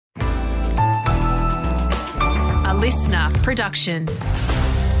listener production.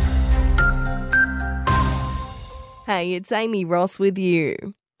 Hey, it's Amy Ross with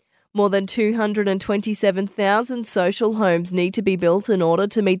you. More than 227,000 social homes need to be built in order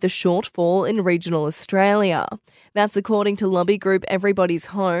to meet the shortfall in regional Australia. That's according to lobby group Everybody's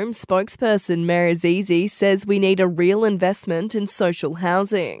Home. Spokesperson Mary Zizi says we need a real investment in social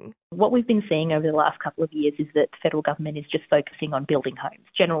housing. What we've been seeing over the last couple of years is that the federal government is just focusing on building homes,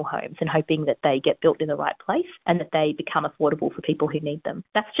 general homes, and hoping that they get built in the right place and that they become affordable for people who need them.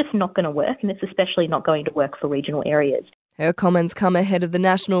 That's just not going to work, and it's especially not going to work for regional areas. Her comments come ahead of the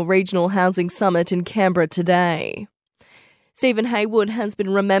National Regional Housing Summit in Canberra today. Stephen Haywood has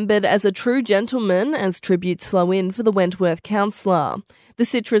been remembered as a true gentleman as tributes flow in for the Wentworth councillor. The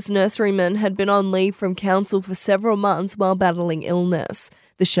citrus nurseryman had been on leave from council for several months while battling illness.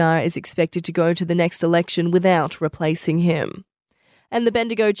 The Shire is expected to go to the next election without replacing him. And the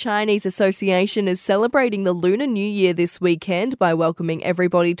Bendigo Chinese Association is celebrating the Lunar New Year this weekend by welcoming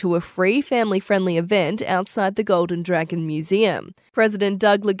everybody to a free family-friendly event outside the Golden Dragon Museum. President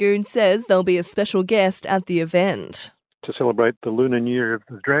Doug Lagoon says there'll be a special guest at the event. To celebrate the Lunar New Year of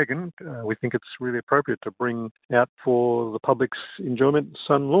the Dragon, we think it's really appropriate to bring out for the public's enjoyment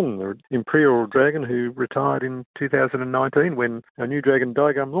Sun Lung, the Imperial Dragon who retired in 2019 when our new dragon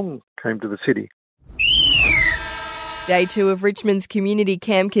Dai Gum Lung came to the city. Day 2 of Richmond's community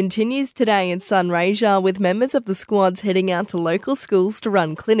camp continues today in Sunraysia, with members of the squads heading out to local schools to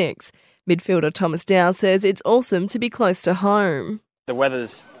run clinics. Midfielder Thomas Dow says it's awesome to be close to home. The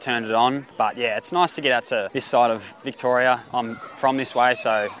weather's turned it on, but yeah, it's nice to get out to this side of Victoria. I'm from this way,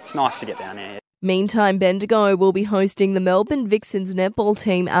 so it's nice to get down here. Meantime, Bendigo will be hosting the Melbourne Vixens netball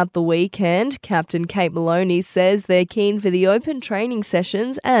team at the weekend. Captain Kate Maloney says they're keen for the open training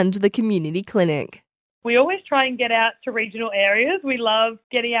sessions and the community clinic. We always try and get out to regional areas. We love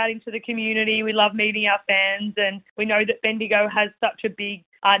getting out into the community. We love meeting our fans, and we know that Bendigo has such a big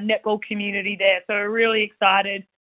netball community there. So we're really excited